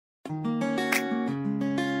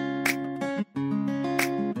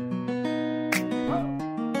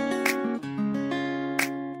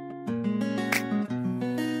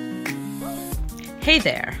Hey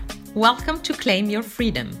there, welcome to Claim Your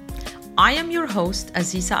Freedom. I am your host,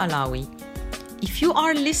 Aziza Alawi. If you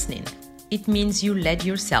are listening, it means you led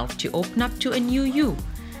yourself to open up to a new you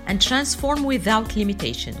and transform without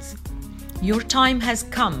limitations. Your time has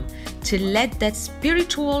come to let that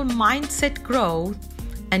spiritual mindset grow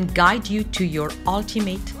and guide you to your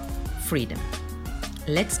ultimate freedom.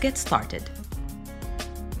 Let's get started.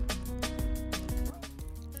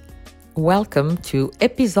 Welcome to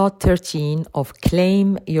episode 13 of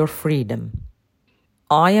Claim Your Freedom.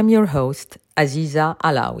 I am your host, Aziza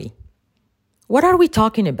Alawi. What are we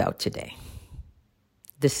talking about today?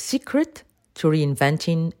 The secret to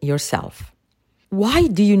reinventing yourself. Why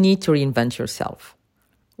do you need to reinvent yourself?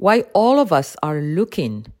 Why all of us are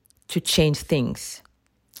looking to change things?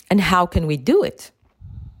 And how can we do it?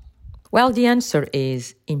 Well, the answer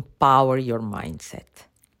is empower your mindset.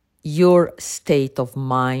 Your state of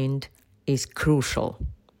mind is crucial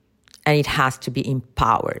and it has to be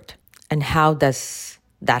empowered. And how does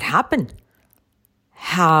that happen?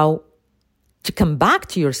 How to come back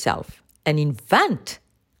to yourself and invent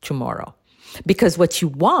tomorrow. Because what you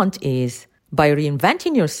want is, by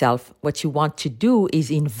reinventing yourself, what you want to do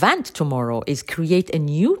is invent tomorrow, is create a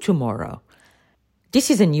new tomorrow.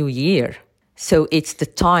 This is a new year, so it's the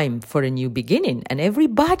time for a new beginning. And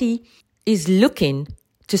everybody is looking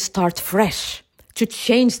to start fresh, to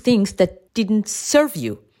change things that didn't serve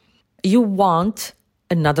you. You want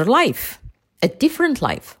another life, a different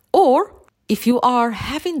life. Or if you are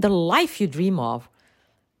having the life you dream of,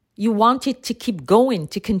 you want it to keep going,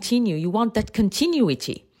 to continue. You want that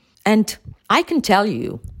continuity. And I can tell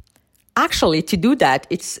you, actually, to do that,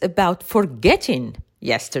 it's about forgetting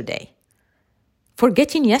yesterday.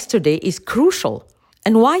 Forgetting yesterday is crucial.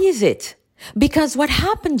 And why is it? Because what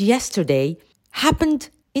happened yesterday happened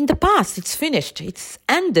in the past. It's finished. It's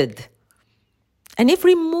ended. And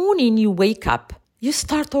every morning you wake up, you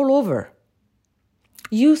start all over.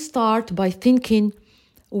 You start by thinking,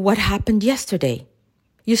 what happened yesterday?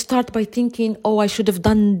 You start by thinking, oh, I should have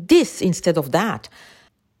done this instead of that.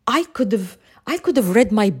 I could have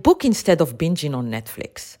read my book instead of binging on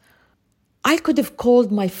Netflix. I could have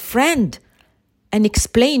called my friend and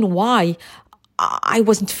explained why I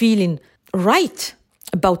wasn't feeling right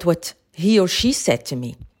about what he or she said to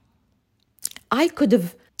me. I could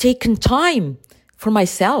have taken time for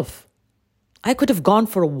myself. I could have gone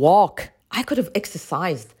for a walk. I could have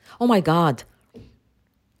exercised. Oh my God.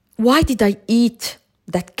 Why did I eat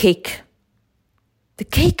that cake? The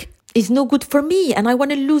cake is no good for me and I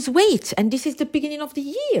want to lose weight. And this is the beginning of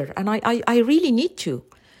the year and I really need to.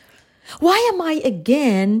 Why am I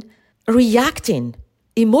again reacting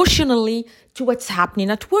emotionally to what's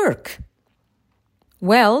happening at work?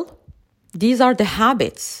 Well, these are the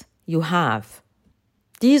habits you have.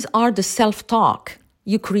 These are the self-talk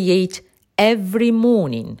you create every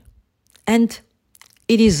morning. And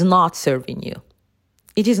it is not serving you.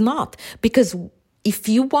 It is not. Because if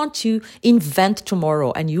you want to invent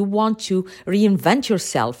tomorrow and you want to reinvent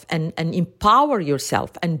yourself and empower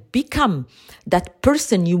yourself and become that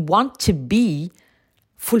person you want to be,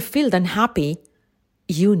 fulfilled and happy,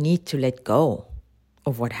 you need to let go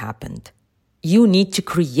of what happened. You need to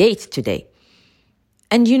create today.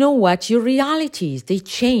 And you know what? Your realities, they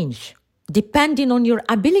change depending on your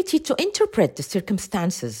ability to interpret the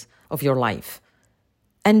circumstances of your life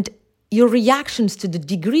and your reactions to the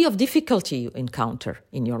degree of difficulty you encounter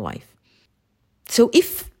in your life. So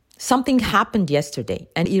if something happened yesterday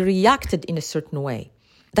and you reacted in a certain way,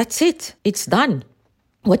 that's it. It's done.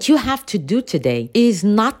 What you have to do today is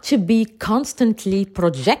not to be constantly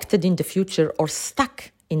projected in the future or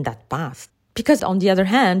stuck in that past. Because on the other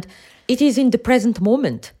hand, it is in the present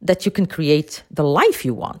moment that you can create the life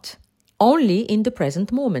you want. Only in the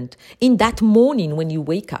present moment. In that morning when you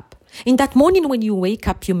wake up. In that morning when you wake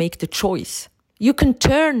up, you make the choice. You can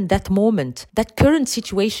turn that moment, that current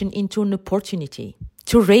situation into an opportunity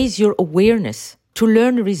to raise your awareness, to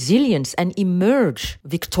learn resilience and emerge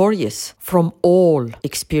victorious from all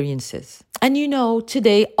experiences. And you know,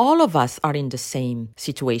 today all of us are in the same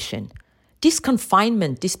situation. This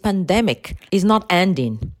confinement, this pandemic is not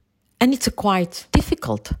ending. And it's quite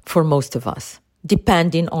difficult for most of us,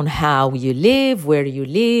 depending on how you live, where you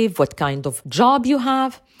live, what kind of job you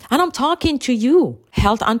have. And I'm talking to you,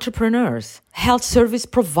 health entrepreneurs, health service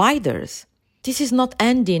providers. This is not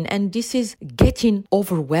ending and this is getting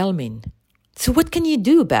overwhelming. So what can you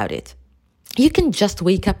do about it? You can just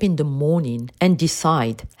wake up in the morning and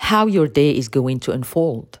decide how your day is going to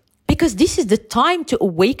unfold. Because this is the time to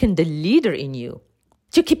awaken the leader in you,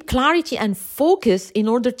 to keep clarity and focus in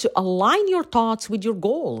order to align your thoughts with your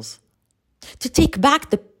goals, to take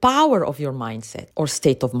back the power of your mindset or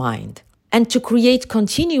state of mind. and to create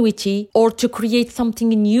continuity or to create something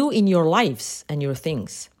new in your lives and your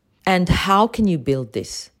things. And how can you build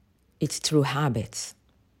this? It's through habits.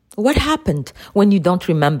 What happened when you don't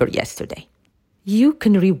remember yesterday? You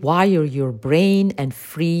can rewire your brain and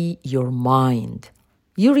free your mind.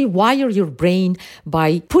 You rewire your brain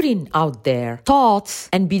by putting out there thoughts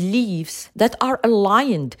and beliefs that are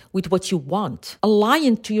aligned with what you want,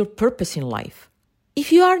 aligned to your purpose in life.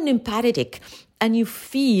 If you are an empathetic and you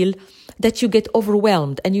feel that you get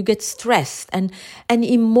overwhelmed and you get stressed and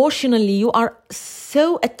emotionally you are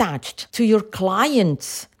so attached to your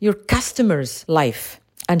clients, your customers' life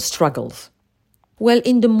and struggles. Well,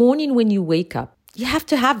 in the morning when you wake up, you have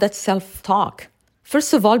to have that self-talk.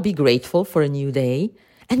 First of all, be grateful for a new day.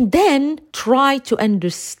 And then try to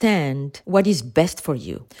understand what is best for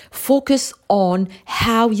you. Focus on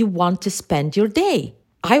how you want to spend your day.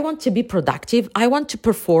 I want to be productive. I want to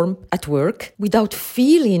perform at work without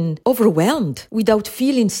feeling overwhelmed, without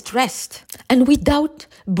feeling stressed, and without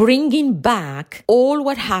bringing back all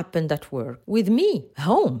what happened at work with me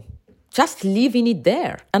home. Just leaving it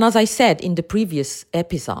there. And as I said in the previous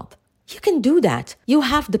episode, you can do that. You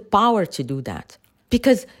have the power to do that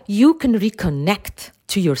because you can reconnect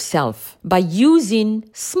to yourself by using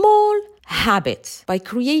small habits, by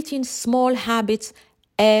creating small habits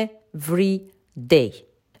every day,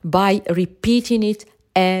 by repeating it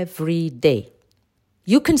every day.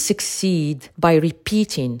 You can succeed by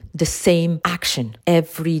repeating the same action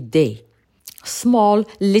every day. Small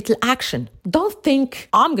little action. Don't think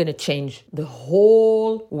I'm going to change the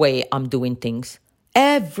whole way I'm doing things,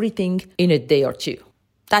 everything in a day or two.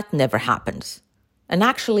 That never happens. And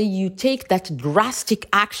actually, you take that drastic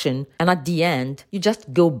action and at the end, you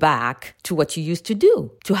just go back to what you used to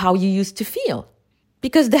do, to how you used to feel.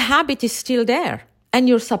 Because the habit is still there. And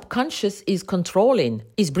your subconscious is controlling,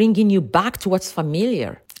 is bringing you back to what's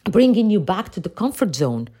familiar, bringing you back to the comfort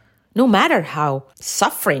zone, no matter how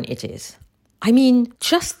suffering it is. I mean,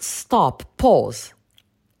 just stop, pause.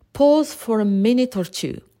 Pause for a minute or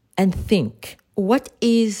two and think, what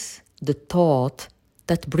is the thought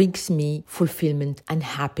that brings me fulfillment and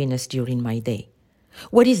happiness during my day?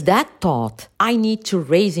 What is that thought I need to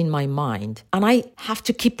raise in my mind? And I have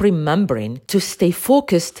to keep remembering to stay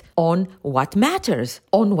focused on what matters,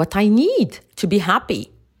 on what I need to be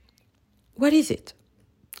happy. What is it?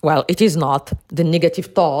 Well, it is not the negative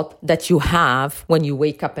thought that you have when you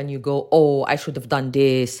wake up and you go, oh, I should have done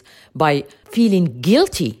this, by feeling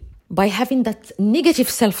guilty, by having that negative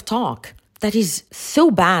self-talk that is so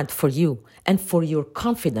bad for you and for your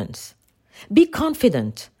confidence. Be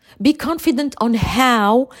confident. Be confident on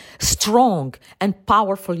how strong and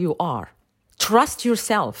powerful you are. Trust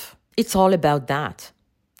yourself. It's all about that.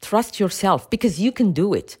 Trust yourself because you can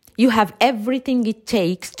do it. You have everything it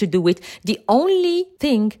takes to do it. The only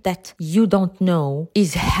thing that you don't know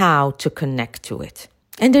is how to connect to it.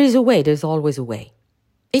 And there is a way. There's always a way.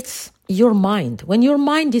 It's your mind. When your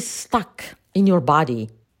mind is stuck in your body,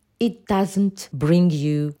 it doesn't bring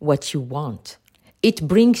you what you want. It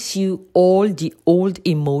brings you all the old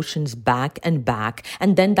emotions back, and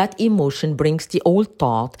then that emotion brings the old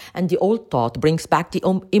thought, and the old thought brings back the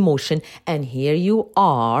emotion, and here you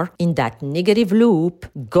are in that negative loop,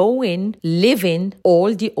 living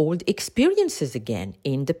all the old experiences again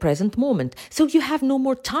in the present moment. So you have no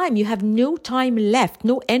more time. You have no time left,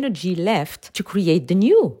 no energy left to create the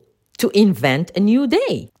new, to invent a new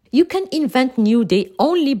day. You can invent new day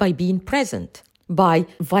only by being present, by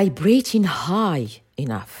vibrating high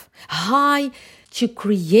enough, high to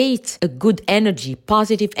create a good energy,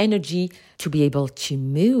 positive energy to be able to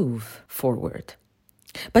move forward.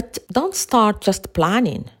 But don't start just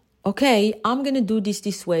planning. Okay, I'm going to do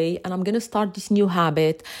this way and I'm going to start this new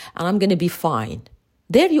habit and I'm going to be fine.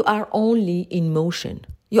 There you are only in motion.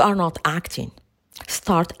 You are not acting.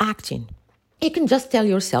 Start acting. You can just tell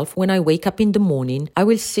yourself, when I wake up in the morning, I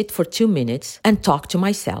will sit for 2 minutes and talk to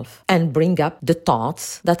myself and bring up the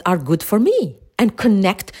thoughts that are good for me and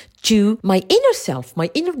connect to my inner self,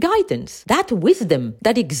 my inner guidance, that wisdom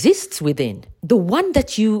that exists within, the one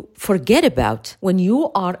that you forget about when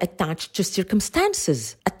you are attached to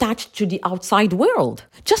circumstances, attached to the outside world.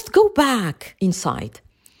 Just go back inside.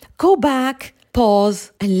 Go back,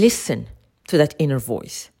 pause, and listen to that inner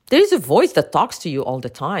voice. There is a voice that talks to you all the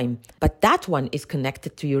time, but that one is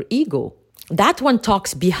connected to your ego. That one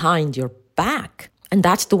talks behind your back. And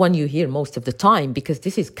that's the one you hear most of the time because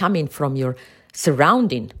this is coming from your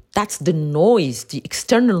surrounding. That's the noise, the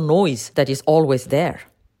external noise that is always there.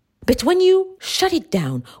 But when you shut it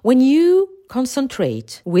down, when you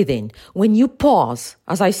concentrate within, when you pause,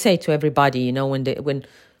 as I say to everybody, when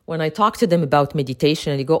when I talk to them about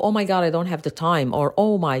meditation and they go, oh my God, I don't have the time, or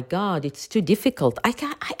oh my God, it's too difficult. I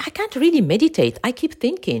can't really meditate. I keep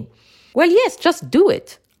thinking. Well, yes, just do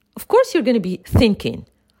it. Of course, you're going to be thinking.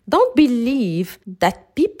 Don't believe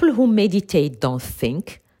that people who meditate don't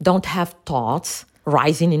think, don't have thoughts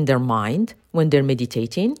rising in their mind when they're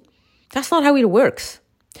meditating. That's not how it works.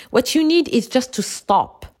 What you need is just to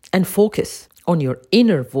stop and focus on your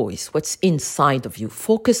inner voice, what's inside of you.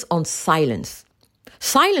 Focus on silence.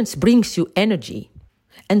 Silence brings you energy,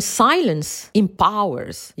 and silence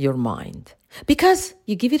empowers your mind. Because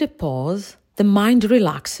you give it a pause, the mind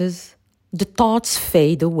relaxes, the thoughts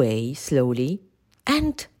fade away slowly,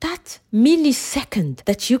 and that millisecond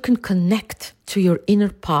that you can connect to your inner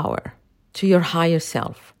power, to your higher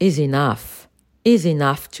self, is enough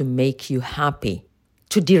to make you happy,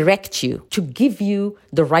 to direct you, to give you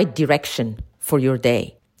the right direction for your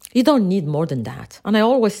day. You don't need more than that. And I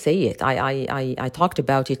always say it. I talked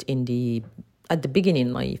about it at the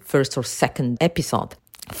beginning, my first or second episode.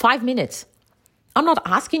 5 minutes. I'm not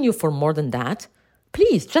asking you for more than that.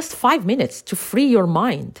 Please, just 5 minutes to free your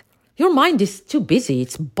mind. Your mind is too busy.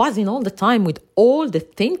 It's buzzing all the time with all the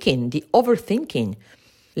thinking, the overthinking.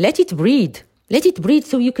 Let it breathe. Let it breathe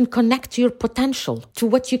so you can connect to your potential, to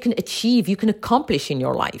what you can achieve, you can accomplish in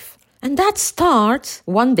your life. And that starts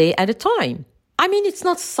one day at a time. I mean, it's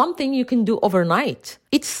not something you can do overnight.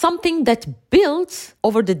 It's something that builds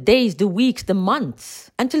over the days, the weeks, the months,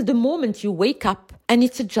 until the moment you wake up and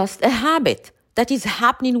it's just a habit that is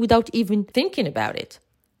happening without even thinking about it.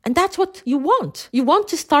 And that's what you want. You want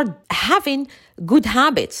to start having good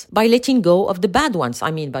habits by letting go of the bad ones. I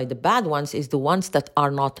mean, by the bad ones is the ones that are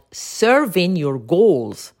not serving your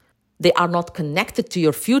goals. They are not connected to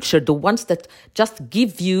your future. The ones that just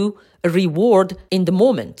give you a reward in the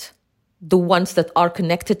moment. The ones that are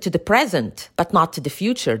connected to the present, but not to the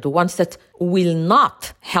future. The ones that will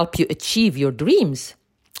not help you achieve your dreams.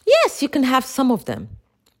 Yes, you can have some of them.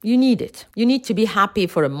 You need it. You need to be happy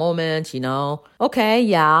for a moment, Okay,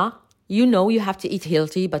 yeah, you have to eat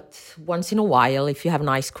healthy, but once in a while, if you have an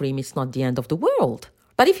ice cream, it's not the end of the world.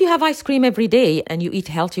 But if you have ice cream every day and you eat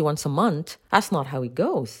healthy once a month, that's not how it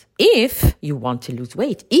goes. If you want to lose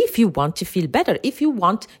weight, if you want to feel better, if you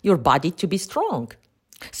want your body to be strong.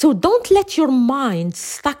 So don't let your mind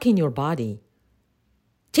stuck in your body.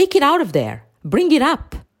 Take it out of there. Bring it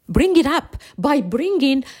up. Bring it up by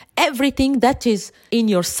bringing everything that is in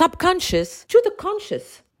your subconscious to the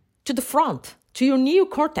conscious, to the front, to your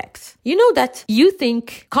neocortex. You know that you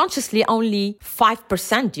think consciously only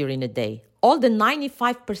 5% during a day. All the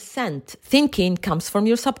 95% thinking comes from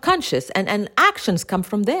your subconscious and actions come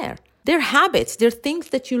from there. They're habits. They're things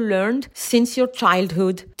that you learned since your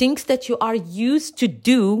childhood, things that you are used to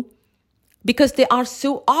do because they are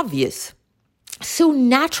so obvious, so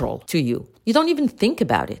natural to you. You don't even think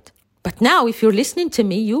about it. But now, if you're listening to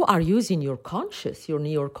me, you are using your conscious, your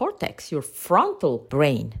neocortex, your frontal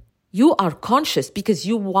brain. You are conscious because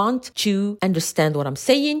you want to understand what I'm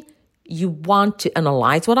saying. You want to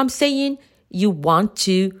analyze what I'm saying. You want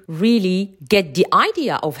to really get the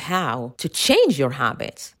idea of how to change your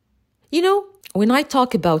habits. When I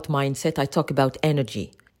talk about mindset, I talk about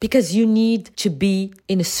energy. Because you need to be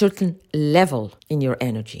in a certain level in your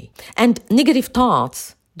energy. And negative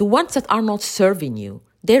thoughts, the ones that are not serving you,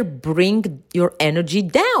 they bring your energy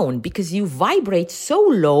down because you vibrate so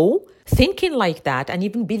low, thinking like that, and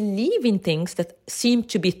even believing things that seem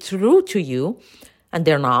to be true to you, and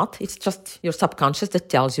they're not. It's just your subconscious that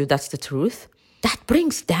tells you that's the truth. That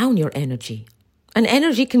brings down your energy. And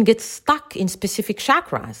energy can get stuck in specific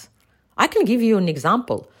chakras. I can give you an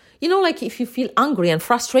example. Like if you feel angry and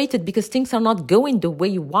frustrated because things are not going the way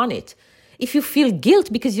you want it. If you feel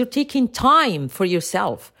guilt because you're taking time for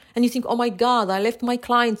yourself and you think, oh my God, I left my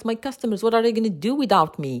clients, my customers, what are they going to do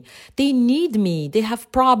without me? They need me. They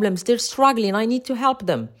have problems. They're struggling. I need to help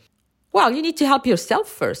them. Well, you need to help yourself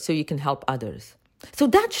first so you can help others. So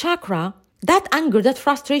that chakra, that anger, that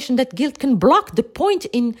frustration, that guilt can block the point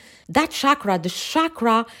in that chakra, the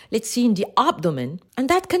chakra, let's see, in the abdomen, and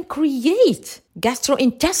that can create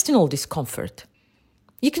gastrointestinal discomfort.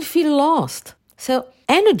 You can feel lost. So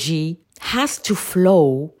energy has to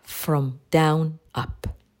flow from down up,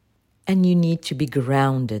 and you need to be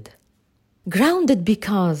grounded. Grounded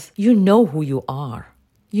because you know who you are.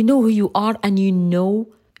 You know who you are and you know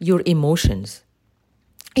your emotions.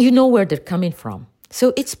 You know where they're coming from.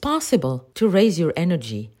 So it's possible to raise your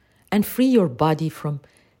energy and free your body from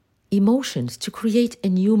emotions to create a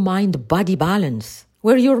new mind-body balance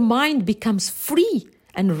where your mind becomes free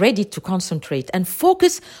and ready to concentrate and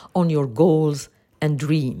focus on your goals and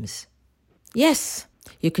dreams. Yes,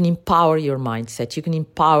 You can empower your mindset. You can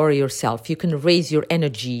empower yourself. You can raise your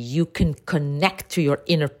energy. You can connect to your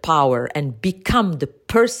inner power and become the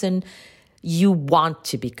person you want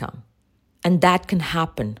to become. And that can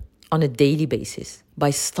happen on a daily basis by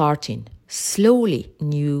starting slowly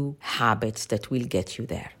new habits that will get you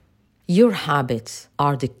there. Your habits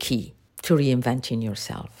are the key to reinventing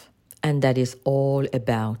yourself. And that is all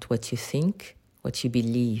about what you think, what you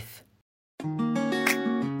believe.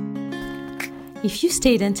 If you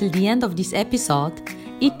stayed until the end of this episode,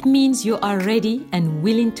 it means you are ready and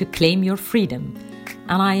willing to claim your freedom.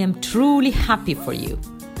 And I am truly happy for you.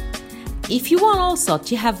 If you want also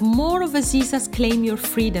to have more of Aziza's Claim Your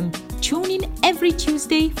Freedom, tune in every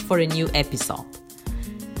Tuesday for a new episode.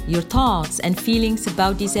 Your thoughts and feelings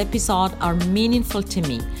about this episode are meaningful to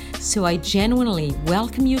me, so I genuinely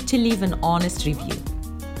welcome you to leave an honest review.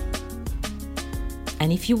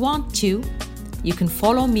 And if you want to, you can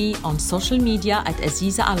follow me on social media at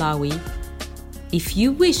Aziza Alawi. If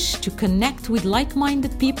you wish to connect with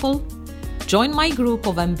like-minded people, join my group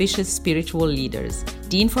of ambitious spiritual leaders.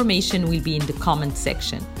 The information will be in the comment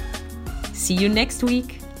section. See you next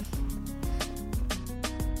week.